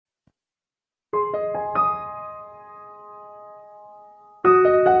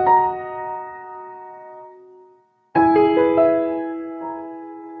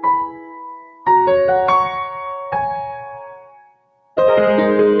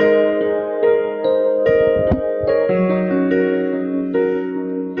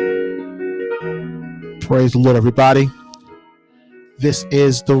Praise the Lord, everybody. This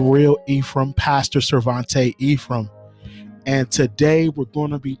is the real Ephraim, Pastor Cervante Ephraim. And today we're going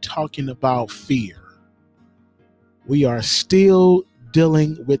to be talking about fear. We are still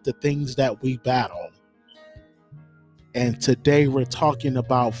dealing with the things that we battle. And today we're talking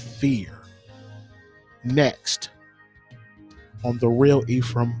about fear. Next on the Real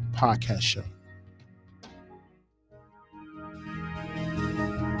Ephraim podcast show.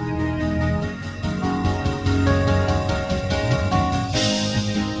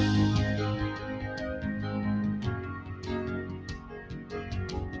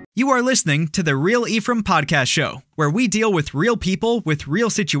 You are listening to the Real Ephraim podcast show, where we deal with real people with real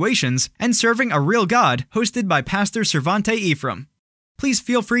situations and serving a real God, hosted by Pastor Cervante Ephraim. Please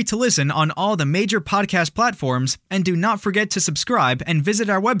feel free to listen on all the major podcast platforms, and do not forget to subscribe and visit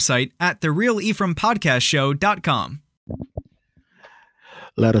our website at therealephraimPodcastShow.com.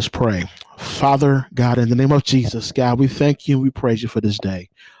 Let us pray. Father God, in the name of Jesus, God, we thank you and we praise you for this day.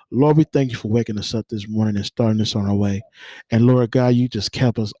 Lord, we thank you for waking us up this morning and starting us on our way. And Lord God, you just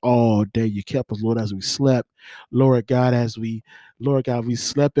kept us all day. You kept us, Lord, as we slept. Lord God, we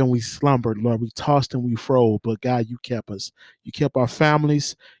slept and we slumbered. Lord, we tossed and we froze. But God, you kept us. You kept our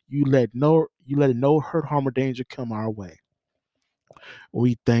families. You let no hurt, harm, or danger come our way.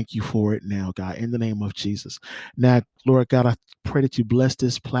 We thank you for it now, God, in the name of Jesus. Now, Lord God, I pray that you bless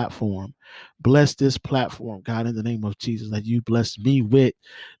this platform. Bless this platform, God, in the name of Jesus, that you blessed me with.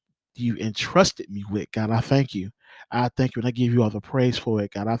 You entrusted me with, God. I thank you. I thank you and I give you all the praise for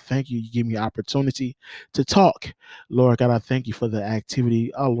it, God. I thank you. You give me opportunity to talk. Lord God, I thank you for the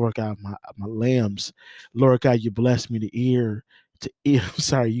activity. Oh, Lord God, my lambs. Lord God, you blessed me to ear.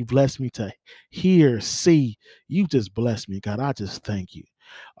 You blessed me to hear, see. You just blessed me, God. I just thank you.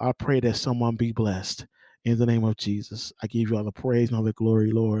 I pray that someone be blessed in the name of Jesus. I give you all the praise and all the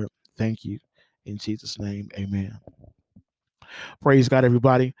glory, Lord. Thank you. In Jesus' name, amen. Praise God,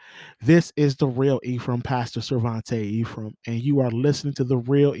 everybody. This is the Real Ephraim, Pastor Cervante Ephraim, and you are listening to the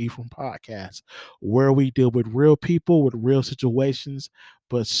Real Ephraim podcast, where we deal with real people with real situations,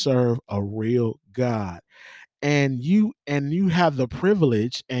 but serve a real God. And you have the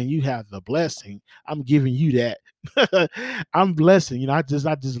privilege and you have the blessing. I'm giving you that. I'm blessing. I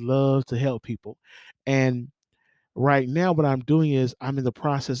just love to help people. And right now, what I'm doing is I'm in the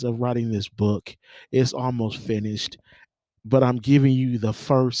process of writing this book. It's almost finished. But I'm giving you the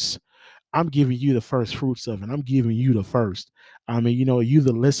first fruits of it. I'm giving you the first. I mean, you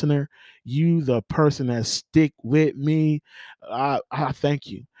the listener, you the person that stick with me. I thank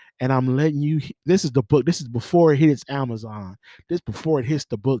you. And I'm letting you, this is the book. This is before it hits Amazon. This before it hits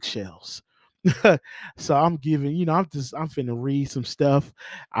the bookshelves. So I'm giving, I'm finna read some stuff.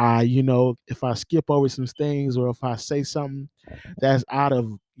 If I skip over some things or if I say something that's out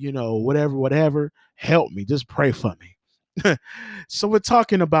of, whatever, help me. Just pray for me. So we're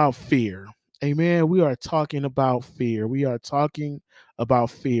talking about fear. Amen. We are talking about fear.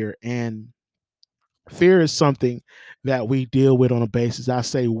 And fear is something that we deal with on a basis. I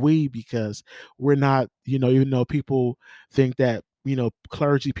say we because we're not, even though people think that,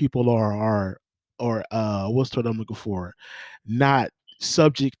 clergy people are what's the word I'm looking for? Not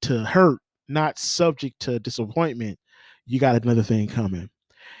subject to hurt, not subject to disappointment. You got another thing coming.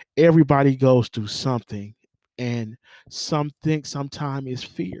 Everybody goes through something. And sometimes it's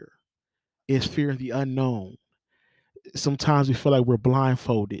fear. It's fear of the unknown. Sometimes we feel like we're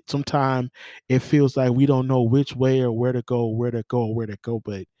blindfolded. Sometimes it feels like we don't know which way or where to go.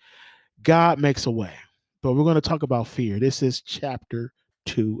 But God makes a way. But we're going to talk about fear. This is chapter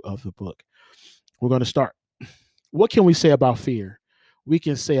 2 of the book. We're going to start. What can we say about fear? We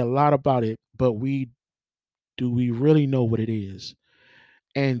can say a lot about it, but do we really know what it is?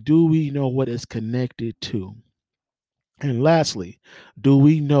 And do we know what it's connected to? And lastly, do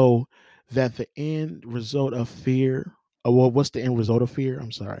we know that the end result of fear, what's the end result of fear?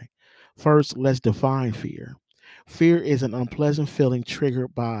 I'm sorry. First, let's define fear. Fear is an unpleasant feeling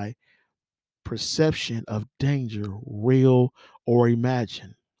triggered by perception of danger, real or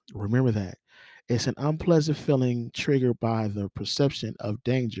imagined. Remember that. It's an unpleasant feeling triggered by the perception of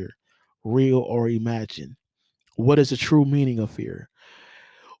danger, real or imagined. What is the true meaning of fear?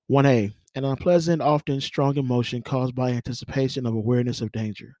 1A, an unpleasant, often strong emotion caused by anticipation of awareness of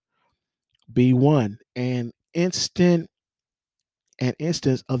danger. B1, an instance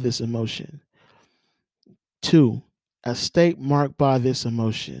of this emotion. 2, a state marked by this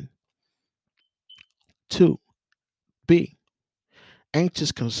emotion. 2B,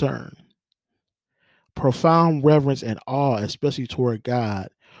 anxious concern. Profound reverence and awe, especially toward God.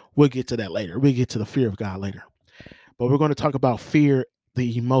 We'll get to that later. We'll get to the fear of God later. But we're going to talk about fear,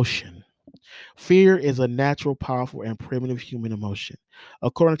 the emotion. Fear is a natural, powerful, and primitive human emotion.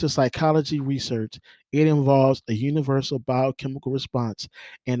 According to psychology research, it involves a universal biochemical response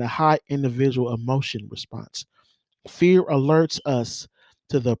and a high individual emotion response. Fear alerts us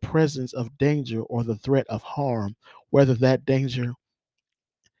to the presence of danger or the threat of harm, whether that danger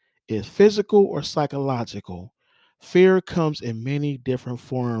is physical or psychological. Fear comes in many different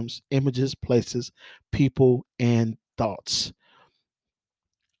forms, images, places, people, and thoughts.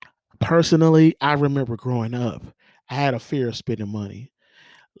 Personally, I remember growing up, I had a fear of spending money.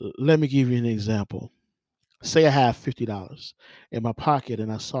 Let me give you an example. Say I have $50 in my pocket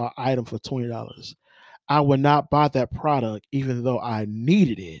and I saw an item for $20. I would not buy that product even though I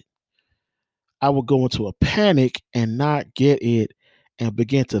needed it. I would go into a panic and not get it and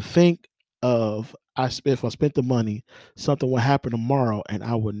begin to think of if I spent the money, something will happen tomorrow and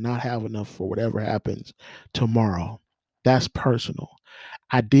I would not have enough for whatever happens tomorrow. That's personal.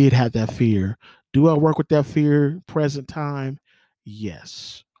 I did have that fear. Do I work with that fear present time?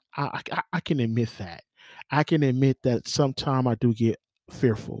 Yes. I can admit that. I can admit that sometimes I do get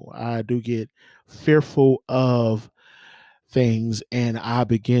fearful. I do get fearful of things and I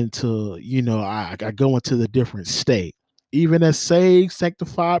begin to, I go into the different state. Even as saved,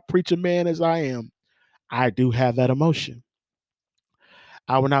 sanctified preacher man as I am, I do have that emotion.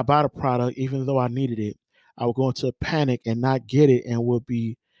 I would not buy the product even though I needed it. I would go into a panic and not get it and would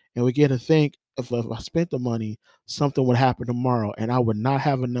get to think if I spent the money, something would happen tomorrow and I would not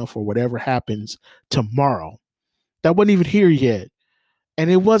have enough for whatever happens tomorrow. That wasn't even here yet. And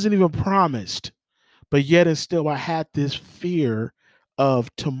it wasn't even promised. But yet and still I had this fear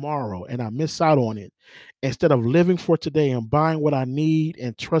of tomorrow and I miss out on it. Instead of living for today and buying what I need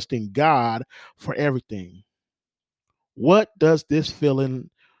and trusting God for everything. What does this feeling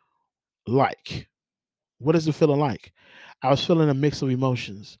like? What is it feeling like? I was feeling a mix of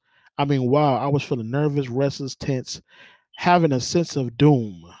emotions. I mean, wow, I was feeling nervous, restless, tense, having a sense of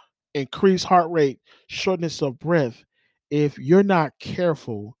doom, increased heart rate, shortness of breath. If you're not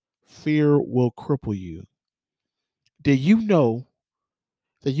careful, fear will cripple you. Did you know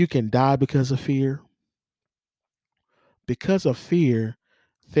that you can die because of fear? Because of fear,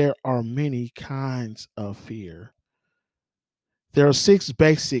 there are many kinds of fear. There are six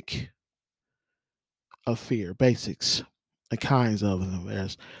basics, the kinds of them.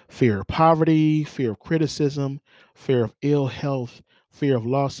 There's fear of poverty, fear of criticism, fear of ill health, fear of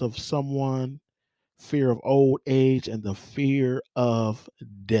loss of someone, fear of old age, and the fear of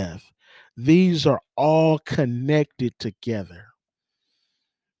death. These are all connected together.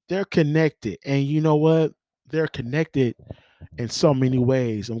 They're connected. And you know what? They're connected in so many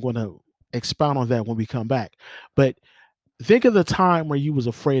ways. I'm going to expound on that when we come back. But think of the time where you was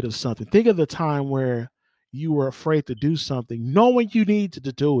afraid of something. Think of the time where you were afraid to do something, knowing you needed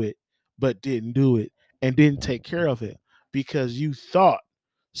to do it, but didn't do it and didn't take care of it because you thought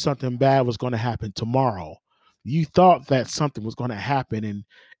something bad was going to happen tomorrow. You thought that something was going to happen. And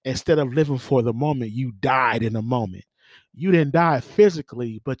instead of living for the moment, you died in the moment. You didn't die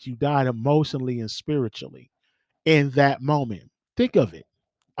physically, but you died emotionally and spiritually in that moment. Think of it.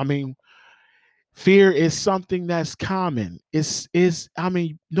 I mean, fear is something that's common.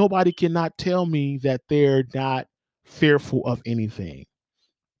 Nobody cannot tell me that they're not fearful of anything.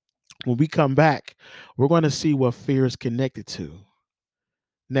 When we come back, we're going to see what fear is connected to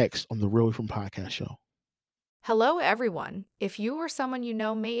next on the Real From Podcast Show. Hello, everyone. If you or someone you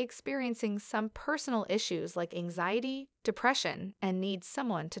know may experiencing some personal issues like anxiety, depression, and needs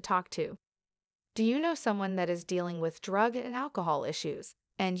someone to talk to. Do you know someone that is dealing with drug and alcohol issues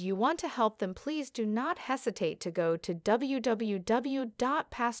and you want to help them? Please do not hesitate to go to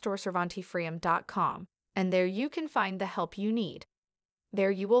www.pastorcervantefreedom.com, and there you can find the help you need.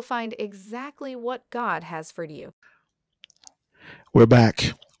 There you will find exactly what God has for you. We're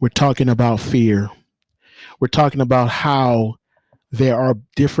back. We're talking about fear. We're talking about how there are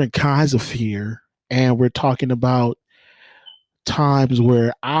different kinds of fear, and we're talking about times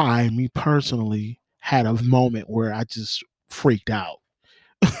where me personally, had a moment where I just freaked out.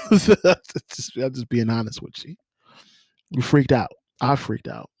 I'm just being honest with you. You freaked out. I freaked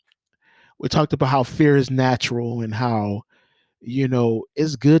out. We talked about how fear is natural and how,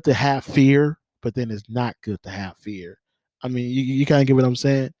 it's good to have fear, but then it's not good to have fear. I mean, you kind of get what I'm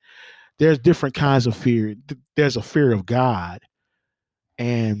saying? There's different kinds of fear. There's a fear of God,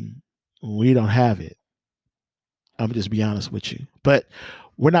 and we don't have it. I'm just be honest with you. But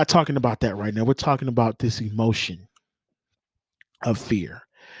we're not talking about that right now. We're talking about this emotion of fear.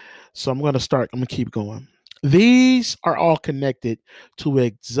 So I'm going to keep going. These are all connected to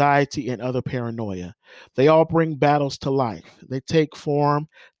anxiety and other paranoia. They all bring battles to life. They take form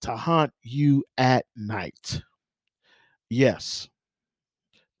to haunt you at night. Yes,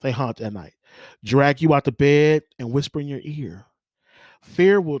 they haunt at night. Drag you out the bed and whisper in your ear.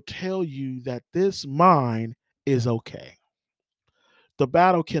 Fear will tell you that this mind is okay. The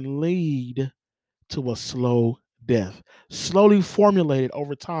battle can lead to a slow death, slowly formulated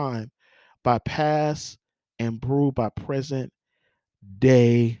over time by past and brewed by present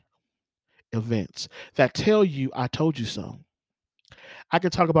day events that tell you, I told you so. I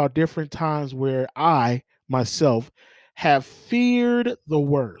can talk about different times where I myself have feared the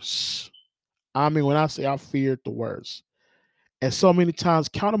worst. I mean, when I say I feared the worst, and so many times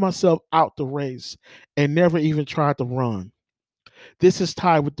counted myself out the race and never even tried to run. This is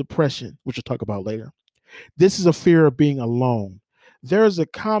tied with depression, which we'll talk about later. This is a fear of being alone. There is a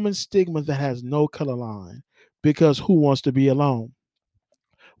common stigma that has no color line because who wants to be alone?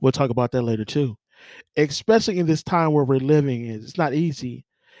 We'll talk about that later too. Especially in this time where we're living in, it's not easy,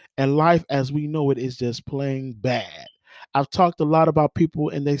 and life as we know it is just plain bad. I've talked a lot about people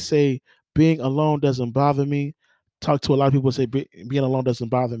and they say being alone doesn't bother me. Talk to a lot of people who say being alone doesn't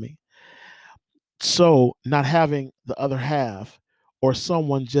bother me. So not having the other half or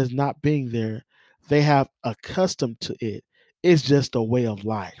someone just not being there, they have accustomed to it. It's just a way of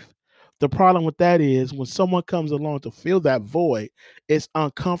life. The problem with that is when someone comes along to fill that void, it's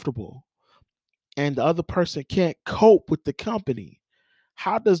uncomfortable and the other person can't cope with the company.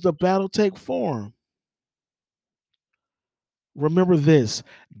 How does the battle take form? Remember this,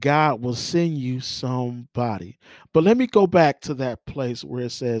 God will send you somebody. But let me go back to that place where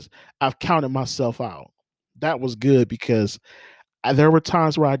it says, I've counted myself out. That was good because there were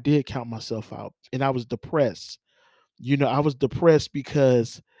times where I did count myself out and I was depressed. I was depressed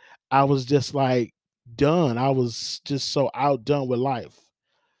because I was just like done. I was just so outdone with life.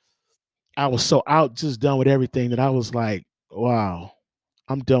 I was so out, just done with everything that I was like, wow,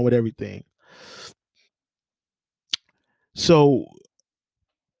 I'm done with everything. So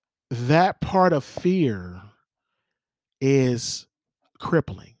that part of fear is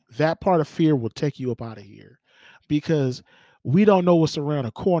crippling. That part of fear will take you up out of here because we don't know what's around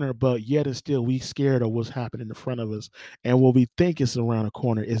the corner, but yet and still we scared of what's happening in front of us. And what we think is around the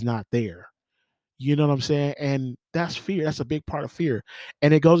corner is not there. You know what I'm saying? And that's fear. That's a big part of fear.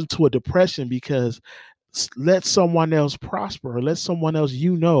 And it goes into a depression because let someone else prosper, or let someone else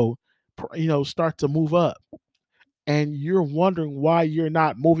start to move up and you're wondering why you're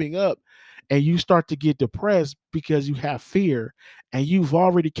not moving up and you start to get depressed because you have fear and you've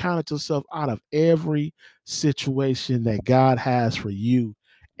already counted yourself out of every situation that God has for you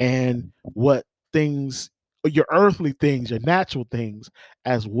and what things, your earthly things, your natural things,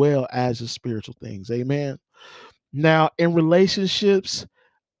 as well as your spiritual things. Amen. Now, in relationships,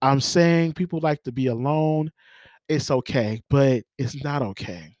 I'm saying people like to be alone. It's okay, but it's not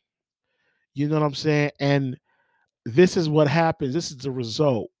okay. You know what I'm saying? And this is what happens. This is the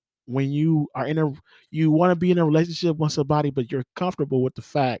result when you want to be in a relationship with somebody, but you're comfortable with the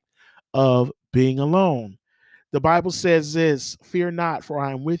fact of being alone. The Bible says this, fear not, for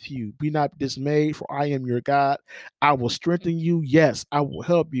I am with you. Be not dismayed, for I am your God. I will strengthen you. Yes, I will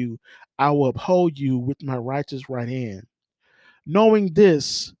help you. I will uphold you with my righteous right hand. Knowing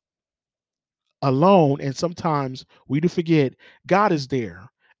this alone, and sometimes we do forget, God is there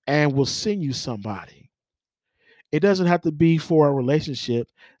and will send you somebody. It doesn't have to be for a relationship,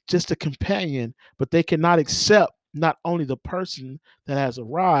 just a companion, but they cannot accept not only the person that has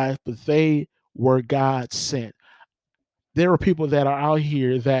arrived, but they were God sent. There are people that are out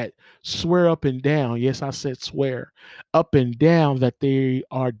here that swear up and down. Yes, I said swear up and down that they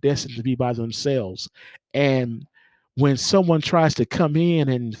are destined to be by themselves. And when someone tries to come in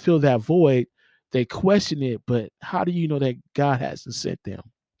and fill that void, they question it. But how do you know that God hasn't sent them?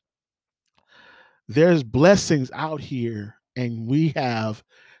 There's blessings out here, and we have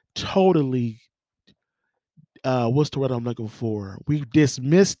totally what's the word I'm looking for? We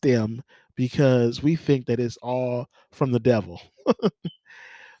dismiss them because we think that it's all from the devil.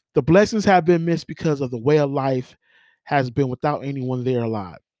 The blessings have been missed because of the way of life has been without anyone there a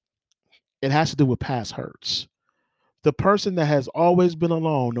lot. It has to do with past hurts. The person that has always been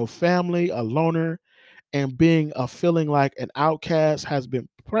alone, no family, a loner, and being a feeling like an outcast has been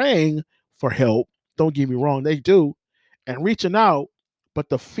praying for help. Don't get me wrong, they do, and reaching out, but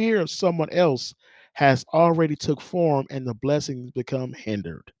the fear of someone else has already took form and the blessings become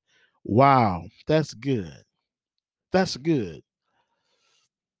hindered. Wow, that's good. That's good.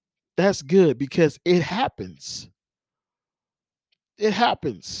 That's good because it happens. It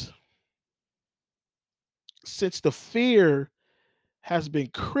happens. since the fear has been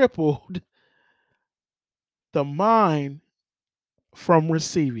crippled, the mind from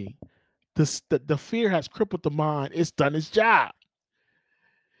receiving. The fear has crippled the mind. It's done its job.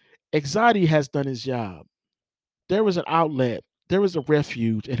 Anxiety has done its job. There was an outlet, there was a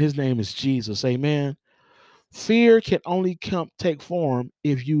refuge, and his name is Jesus. Amen. Fear can only take form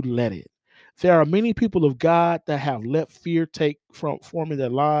if you let it. There are many people of God that have let fear take form in their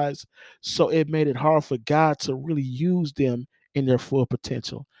lives, so it made it hard for God to really use them in their full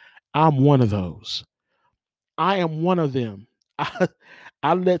potential. I'm one of those. I am one of them.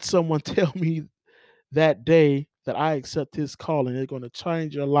 I let someone tell me that day that I accept his calling, it's going to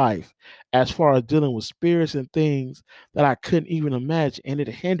change your life as far as dealing with spirits and things that I couldn't even imagine. And it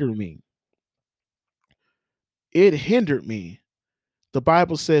hindered me. It hindered me. The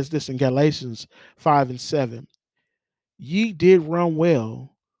Bible says this in Galatians 5:7. Ye did run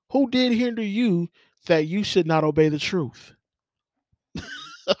well. Who did hinder you that you should not obey the truth?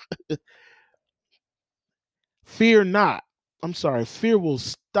 Fear not. I'm sorry. Fear will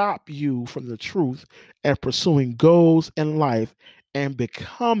stop you from the truth and pursuing goals in life and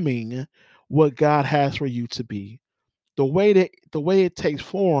becoming what God has for you to be. The way it takes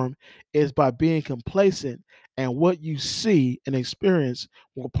form is by being complacent, and what you see and experience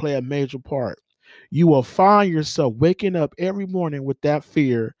will play a major part. You will find yourself waking up every morning with that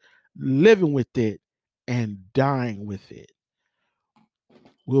fear, living with it, and dying with it.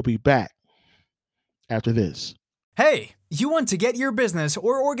 We'll be back after this. Hey, you want to get your business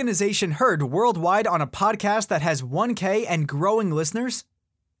or organization heard worldwide on a podcast that has 1K and growing listeners?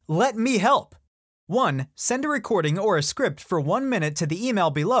 Let me help. 1. Send a recording or a script for 1 minute to the email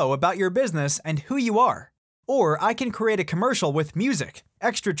below about your business and who you are. Or I can create a commercial with music,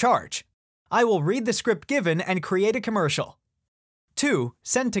 extra charge. I will read the script given and create a commercial. 2.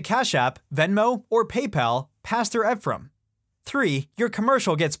 Send to Cash App, Venmo, or PayPal, Pastor Ephraim. 3. Your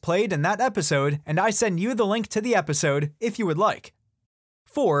commercial gets played in that episode, and I send you the link to the episode if you would like.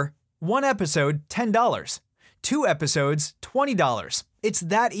 4. 1 episode, $10. 2 episodes, $20. It's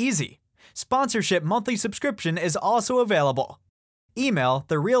that easy. Sponsorship monthly subscription is also available. Email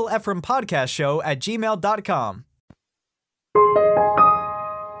The Real Ephraim Podcast Show at gmail.com.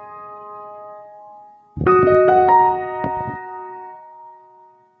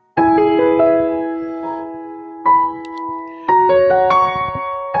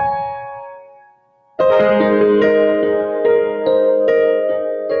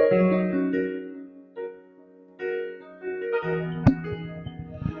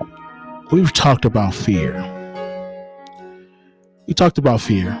 We've talked about fear. We talked about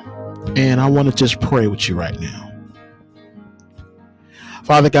fear, and I want to just pray with you right now.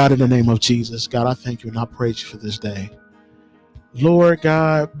 Father God, in the name of Jesus, God, I thank you and I praise you for this day. Lord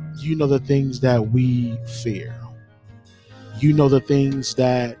God, you know the things that we fear. You know the things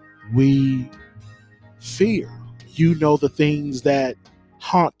that we fear. You know the things that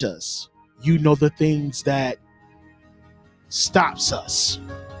haunt us. You know the things that stops us.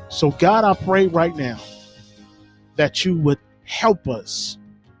 So God, I pray right now that you would help us.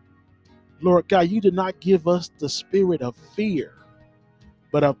 Lord God, you did not give us the spirit of fear,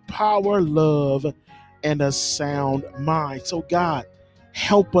 but of power, love, and a sound mind. So God,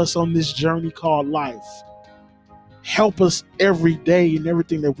 help us on this journey called life. Help us every day in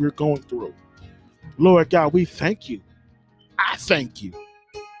everything that we're going through. Lord God, we thank you. I thank you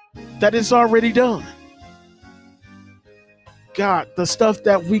that it's already done. God, the stuff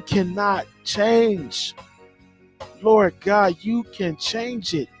that we cannot change, Lord God, you can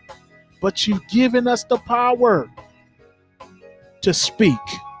change it, but you've given us the power to speak.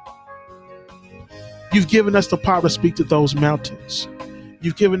 You've given us the power to speak to those mountains.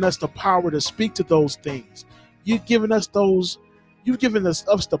 You've given us the power to speak to those things. You've given us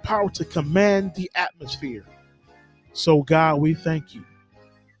the power to command the atmosphere. So God, we thank you.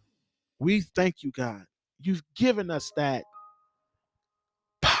 We thank you, God. You've given us that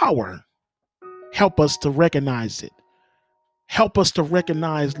power. Help us to recognize it. Help us to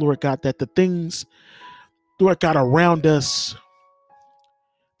recognize, Lord God, that the things, Lord God, around us,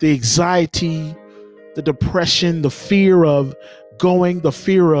 the anxiety, the depression, the fear of going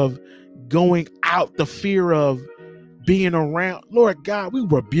out, the fear of being around, Lord God, we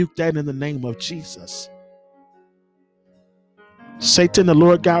rebuke that in the name of Jesus. Satan, the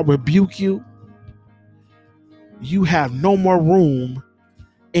Lord God, rebuke you. You have no more room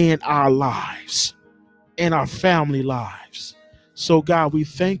in our lives, in our family lives. So God, we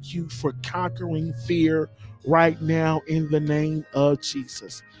thank you for conquering fear right now in the name of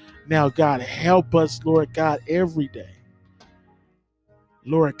Jesus. Now, God, help us, Lord God, every day.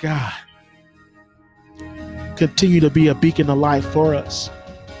 Lord God, Continue to be a beacon of light for us.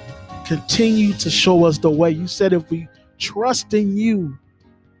 Continue to show us the way. You said if we trust in you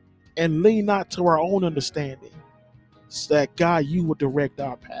and lean not to our own understanding, so that God, you will direct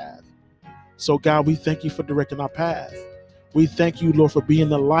our path. So God, we thank you for directing our path. We thank you, Lord, for being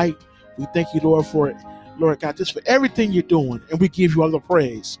the light. We thank you, Lord, for, Lord God, just for everything you're doing. And we give you all the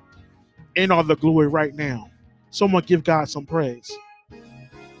praise and all the glory right now. Someone give God some praise.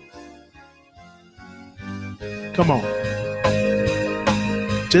 Come on.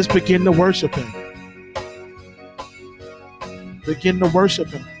 Just begin to worship him. Begin to worship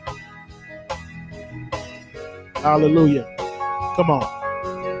him. Hallelujah. Come on.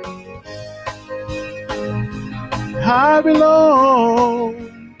 I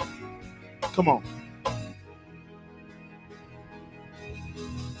belong. Come on.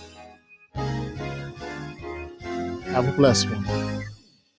 Have a blessed one.